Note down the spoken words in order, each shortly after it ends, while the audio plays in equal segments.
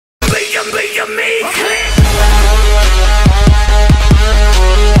of me, click!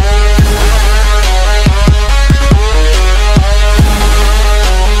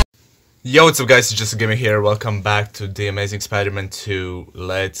 Yo, what's up guys, it's Just a Gamer here, welcome back to The Amazing Spider-Man 2,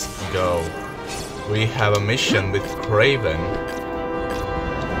 let's go. We have a mission with Craven.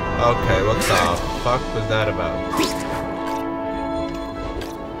 Okay, what the fuck was that about?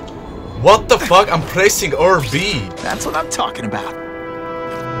 What the fuck? I'm pressing RB! That's what I'm talking about.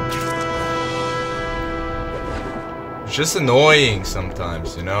 It's just annoying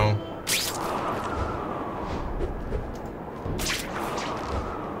sometimes, you know?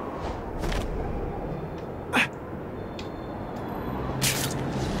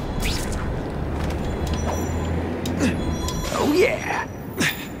 Oh yeah.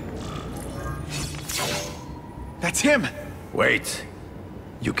 That's him. Wait.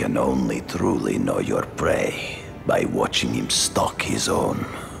 You can only truly know your prey by watching him stalk his own.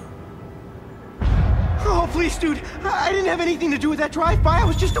 Oh, please, dude. I didn't have anything to do with that drive-by. I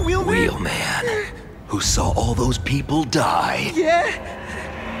was just a wheelman. Wheelman? Who saw all those people die? Yeah.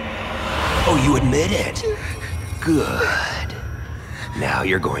 Oh, you admit it? Good. Now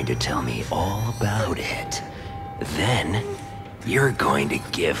you're going to tell me all about it. Then, you're going to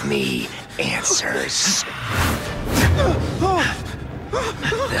give me answers.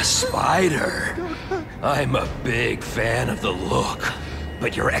 The spider. I'm a big fan of the look,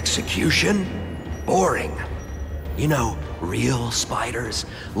 but your execution? Boring. You know, real spiders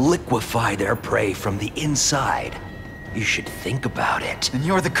liquefy their prey from the inside. You should think about it. And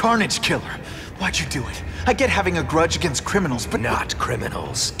you're the Carnage Killer. Why'd you do it? I get having a grudge against criminals, but... Not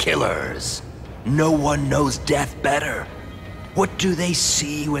criminals, killers. No one knows death better. What do they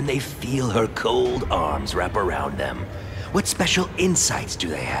see when they feel her cold arms wrap around them? What special insights do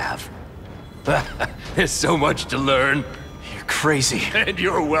they have? There's so much to learn. You're crazy. And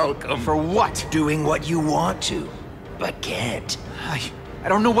you're welcome. For what? Doing what you want to, but can't. I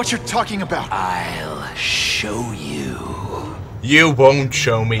don't know what you're talking about. I'll show you. You won't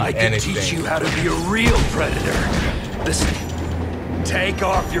show me I can anything. teach you how to be a real predator. Listen, take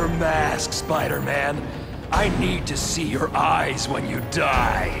off your mask, Spider-Man. I need to see your eyes when you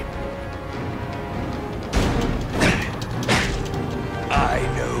die. I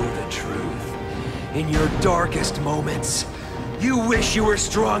know the truth. In your darkest moments, you wish you were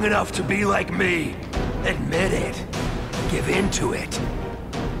strong enough to be like me. Admit it. Give in to it.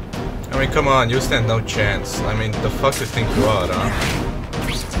 I mean, come on, you stand no chance. I mean, the fuck you think you are, huh?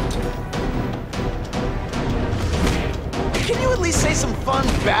 Can you at least say some fun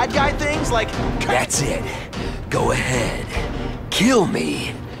bad guy things like... That's it. Go ahead. Kill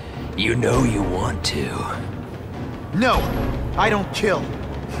me. You know you want to. No, I don't kill.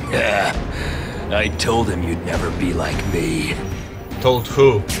 I told him you'd never be like me. Told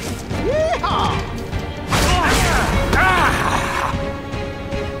who? Yeehaw!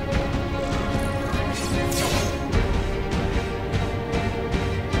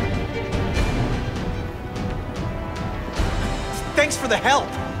 Thanks for the help.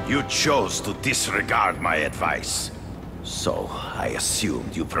 You chose to disregard my advice. So, I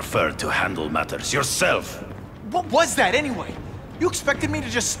assumed you preferred to handle matters yourself. What was that anyway? You expected me to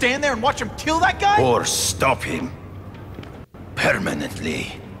just stand there and watch him kill that guy? Or stop him.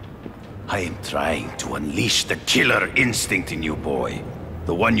 Permanently. I am trying to unleash the killer instinct in you, boy.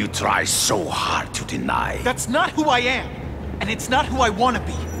 The one you try so hard to deny. That's not who I am. And it's not who I want to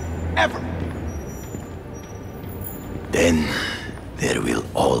be. Ever. Then, there will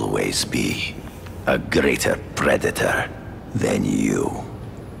always be a greater predator than you.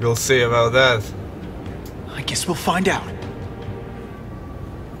 We'll see about that. I guess we'll find out.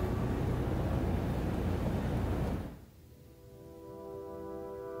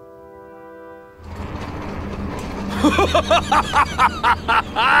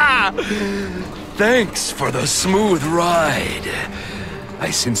 Thanks for the smooth ride. I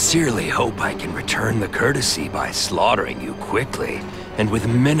sincerely hope I can return the courtesy by slaughtering you quickly and with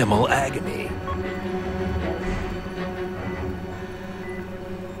minimal agony.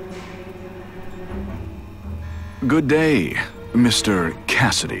 Good day, Mr.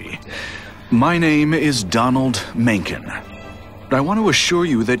 Kasady. My name is Donald Mencken. I want to assure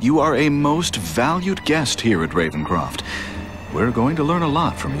you that you are a most valued guest here at Ravencroft. We're going to learn a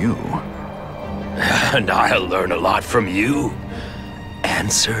lot from you. And I'll learn a lot from you.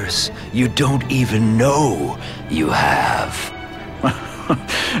 Answers you don't even know you have.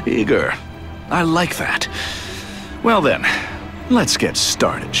 Eager. I like that. Well then, let's get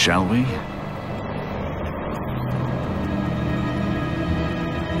started, shall we?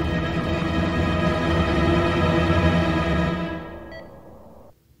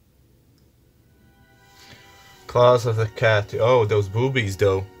 Claws of the cat. Oh, those boobies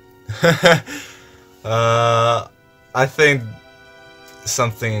though. I think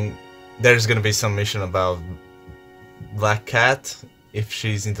there's gonna be some mission about Black Cat if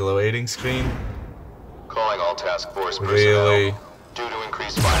she's in the loading screen. Calling all task force personnel. Really? Due to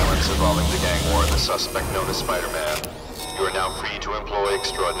increased violence involving the gang war and the suspect known as Spider-Man, you are now free to employ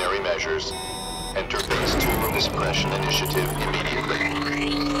extraordinary measures. Enter phase 2 of the suppression initiative immediately.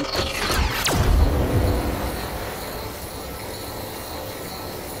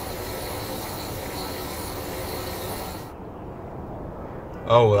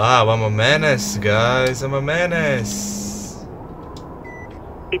 Oh wow, I'm a menace, guys. I'm a menace.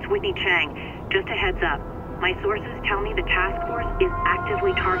 It's Whitney Chang. Just a heads up. My sources tell me the task force is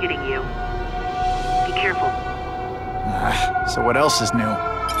actively targeting you. Be careful. So what else is new?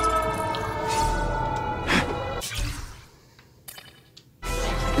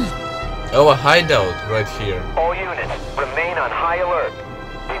 Oh, a hideout right here. All units, remain on high alert.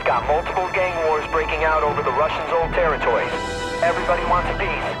 We've got multiple gang wars breaking out over the Russians' old territories. Everybody wants a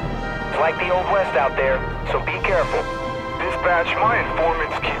piece. It's like the Old West out there, so be careful. Dispatch, my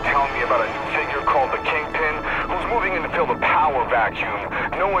informants keep telling me about a new figure called the Kingpin, who's moving in to fill the power vacuum.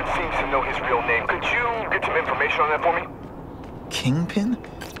 No one seems to know his real name. Could you get some information on that for me? Kingpin?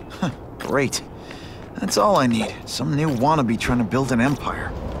 Huh, great. That's all I need. Some new wannabe trying to build an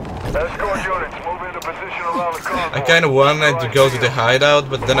empire. Escort units, move into position around the convoy. I kinda wanted to go to the hideout,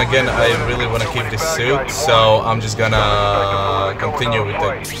 but then again I really wanna keep this suit, so I'm just gonna continue with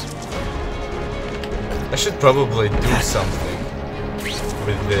it. I should probably do something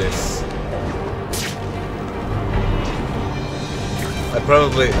with this.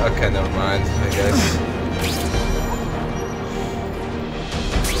 Okay, never mind, I guess.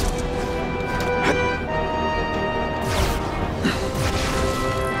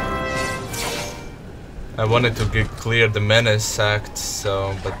 I wanted to clear the menace act,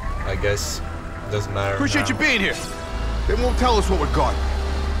 so, but I guess it doesn't matter. Appreciate you being here. They won't tell us what we're guarding.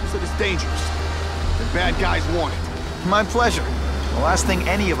 They said it's dangerous. The bad guys want it. My pleasure. The last thing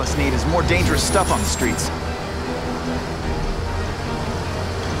any of us need is more dangerous stuff on the streets.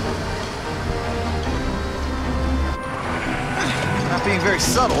 Not being very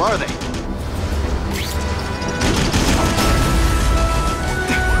subtle, are they?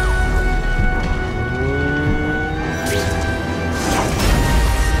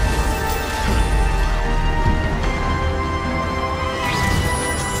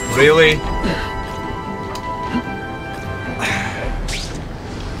 Really?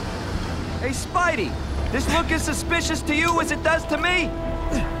 Hey, Spidey! This look as suspicious to you as it does to me?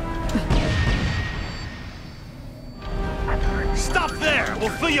 Stop there! We'll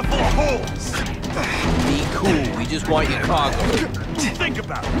fill you full of holes! Be cool, we just want your cargo. Think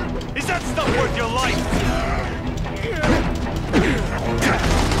about it. Is that stuff worth your life?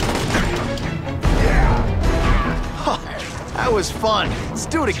 That was fun. Let's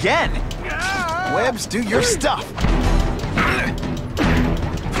do it again. Webbs, do your stuff.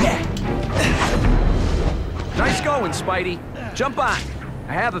 Nice going, Spidey. Jump on.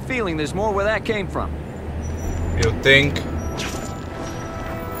 I have a feeling there's more where that came from. You think?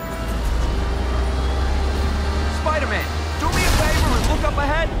 Spider-Man, do me a favor and look up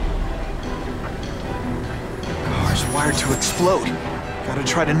ahead. Car's wired to explode. Gotta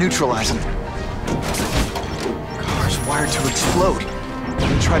try to neutralize them. Car's wired to explode.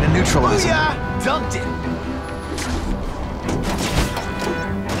 Gotta try to neutralize them. Yeah, dunked it.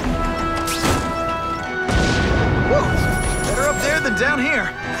 Whoa, better up there than down here.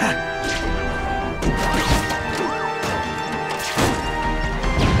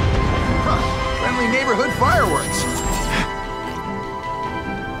 Friendly neighborhood fireworks.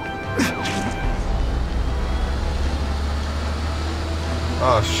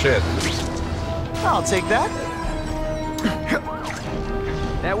 Oh shit. I'll take that.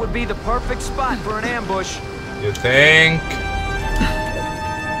 That would be the perfect spot for an ambush. You think?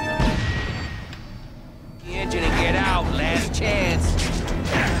 The engine and get out, last chance.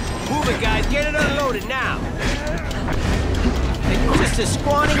 Move it, guys, get it unloaded now. You're just a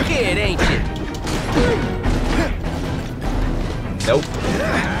scrawny kid, ain't you? Nope.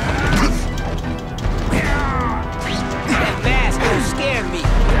 That mask don't scare me.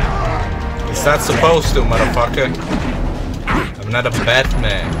 It's not supposed to, motherfucker. I'm not a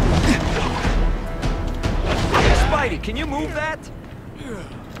Batman. Spidey, can you move that?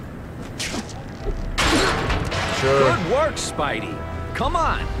 Sure. Good work, Spidey. Come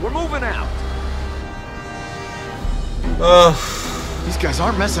on, we're moving out. These guys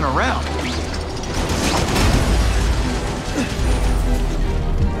aren't messing around.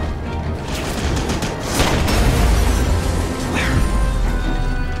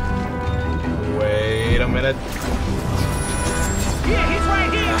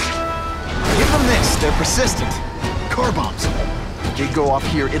 they go off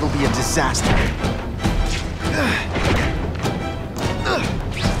here, it'll be a disaster.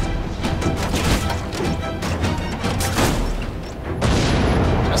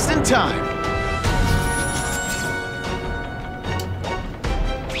 Just in time.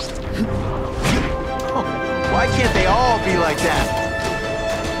 Why can't they all be like that?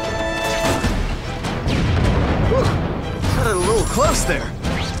 Whew. Got it a little close there.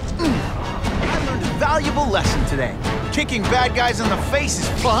 I learned a valuable lesson today. Kicking bad guys in the face is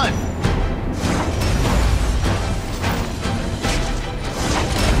fun.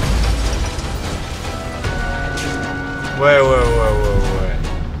 Wait.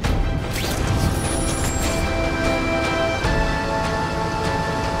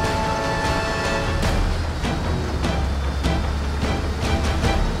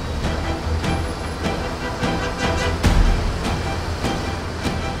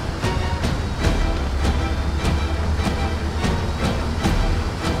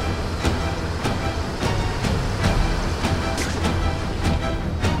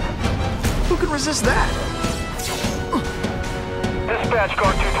 Who can resist that? Dispatch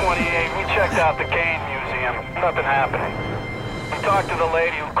car 228, we checked out the Game Museum. Nothing happening. We talked to the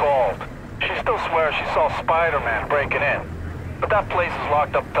lady who called. She still swears she saw Spider-Man breaking in. But that place is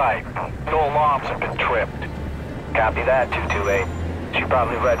locked up tight. No alarms have been tripped. Copy that, 228. She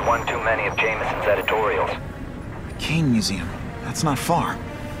probably read one too many of Jameson's editorials. The Kane Museum. That's not far.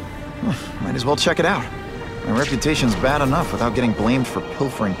 Might as well check it out. My reputation's bad enough without getting blamed for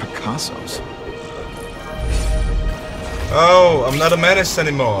pilfering Picassos. Oh, I'm not a menace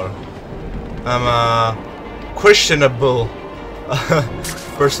anymore. I'm a questionable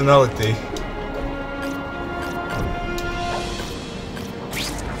personality.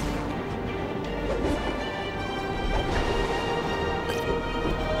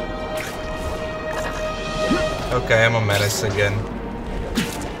 Okay, I'm a menace again.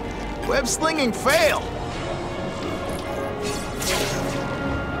 Web slinging fail!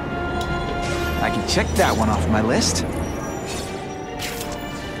 I can check that one off my list.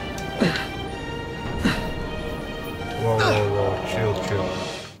 Whoa, chill.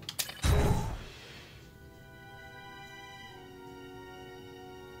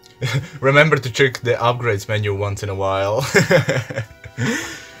 Remember to check the upgrades menu once in a while.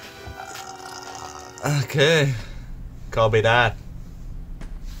 Okay, copy that.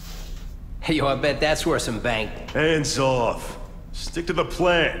 Hey, yo, I bet that's worth some bank. Hands off. Stick to the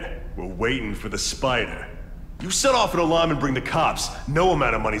plan. We're waiting for the spider. You set off an alarm and bring the cops. No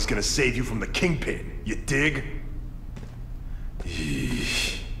amount of money's gonna save you from the Kingpin. You dig?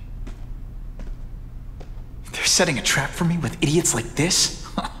 They're setting a trap for me with idiots like this?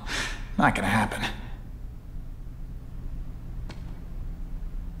 Not gonna happen.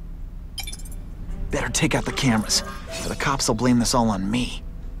 Better take out the cameras, or the cops will blame this all on me.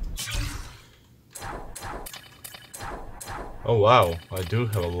 Oh wow, I do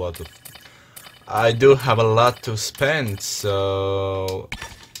have a lot to spend, so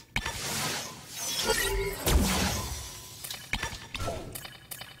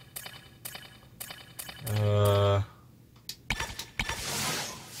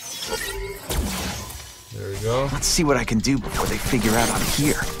there we go. Let's see what I can do before they figure out I'm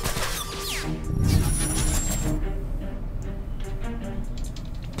here.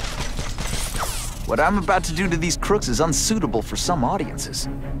 What I'm about to do to these crooks is unsuitable for some audiences.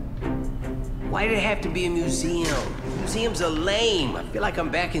 Why did it have to be a museum? Museums are lame. I feel like I'm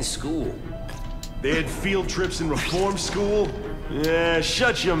back in school. They had field trips in reform school? Yeah,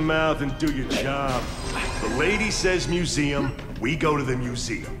 shut your mouth and do your job. The lady says museum, we go to the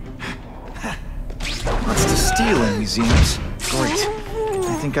museum. Wants to steal in museums. Great.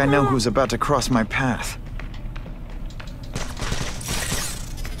 I think I know who's about to cross my path.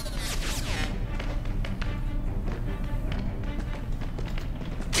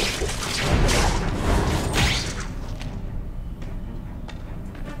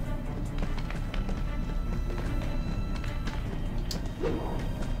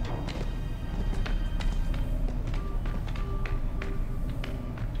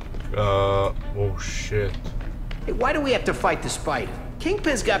 Oh shit. Hey, why do we have to fight the spider?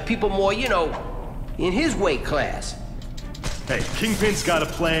 Kingpin's got people more, you know, in his weight class. Hey, Kingpin's got a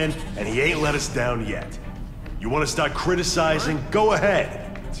plan, and he ain't let us down yet. You want to start criticizing? Go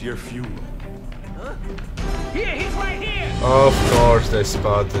ahead. It's your funeral. Huh? Here, he's right here! Of course they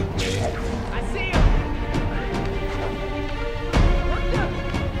spotted me. I see him!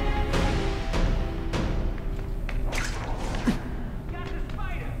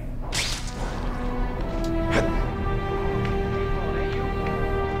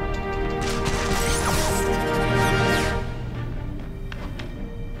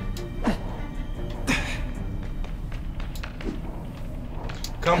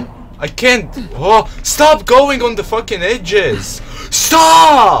 Come. I can't. Oh, stop going on the fucking edges.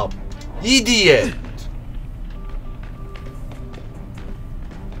 Stop! Idiot.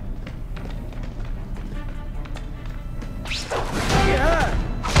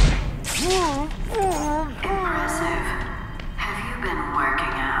 Impressive. Have you been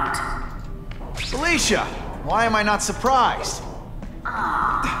working out? Felicia, why am I not surprised?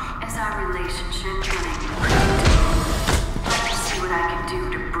 Is our relationship getting improved? Let me see what I can do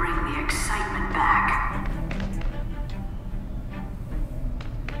to bring the excitement back.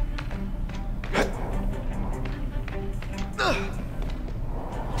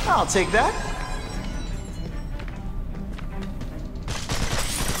 I'll take that.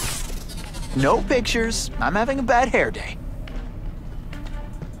 No pictures. I'm having a bad hair day.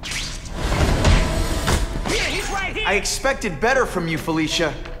 I expected better from you,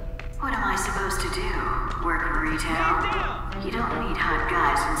 Felicia. What am I supposed to do? Work in retail? You don't need hot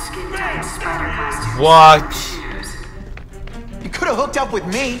guys in skin-tight spider costumes. What? You could have hooked up with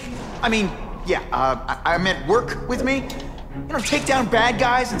me. I mean, yeah, I meant work with me. You know, take down bad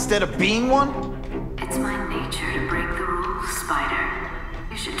guys instead of being one. It's my nature to break the rules, Spider.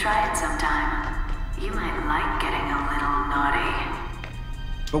 You should try it sometime. You might like getting a little naughty.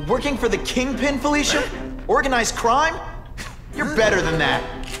 But working for the Kingpin, Felicia? Organized crime? You're better than that.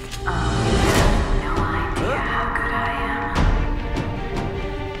 No idea how good I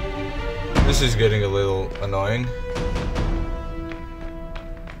am. This is getting a little annoying.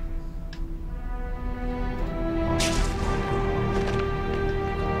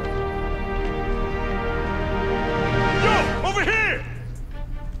 Yo, over here!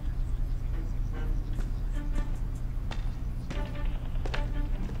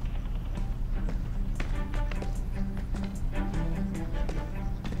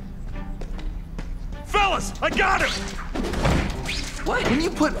 Fellas, I got him! What? When you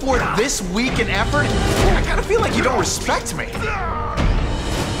put forth this week in effort, I kind of feel like you don't respect me.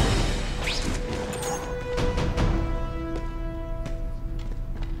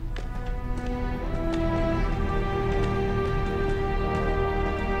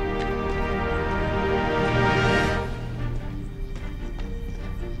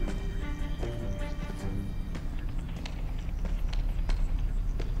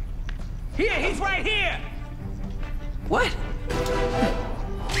 Here, he's right here! What?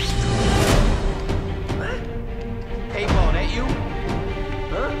 Hey, Paul, that you?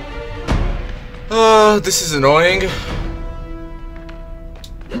 Huh? This is annoying.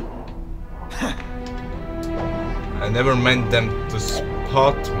 I never meant them to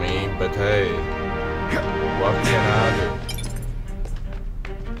spot me, but hey, what can I do?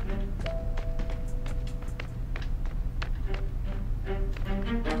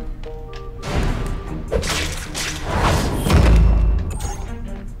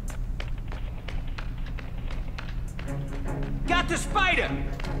 Got the spider!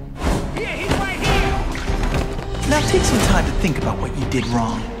 Here, he's right here! Now take some time to think about what you did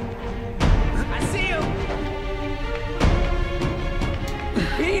wrong. I see him!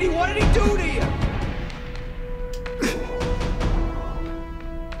 Petey, what did he do to you?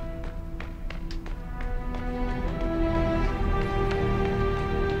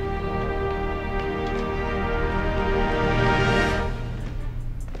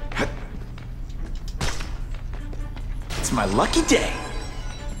 It's my lucky day.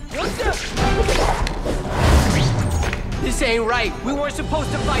 What's up? This ain't right. We weren't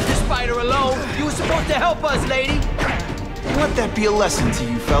supposed to fight the spider alone. You were supposed to help us, lady. Let that be a lesson to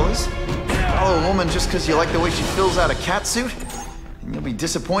you, fellas. Follow a woman just because you like the way she fills out a catsuit, and you'll be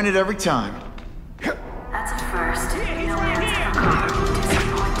disappointed every time. That's a first. No one's ever called me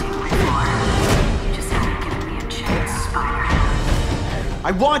disappointing before. You just haven't given me a chance, Spider.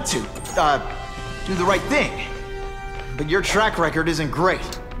 I want to, do the right thing. But your track record isn't great.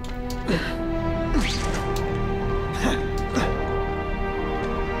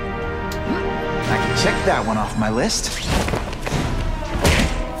 I can check that one off my list.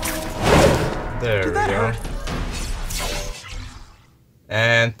 There we go.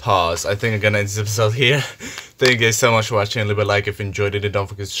 And pause. I think I'm gonna end this episode here. Thank you guys so much for watching. Leave a like if you enjoyed it. And don't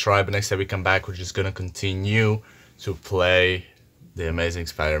forget to subscribe. Next time we come back, we're just gonna continue to play the Amazing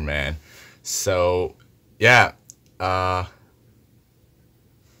Spider-Man. So, yeah.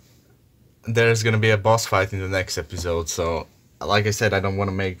 There's gonna be a boss fight in the next episode. So, like I said, I don't want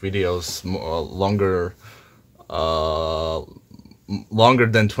to make videos longer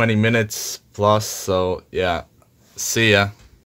than 20 minutes plus. So, yeah. See ya.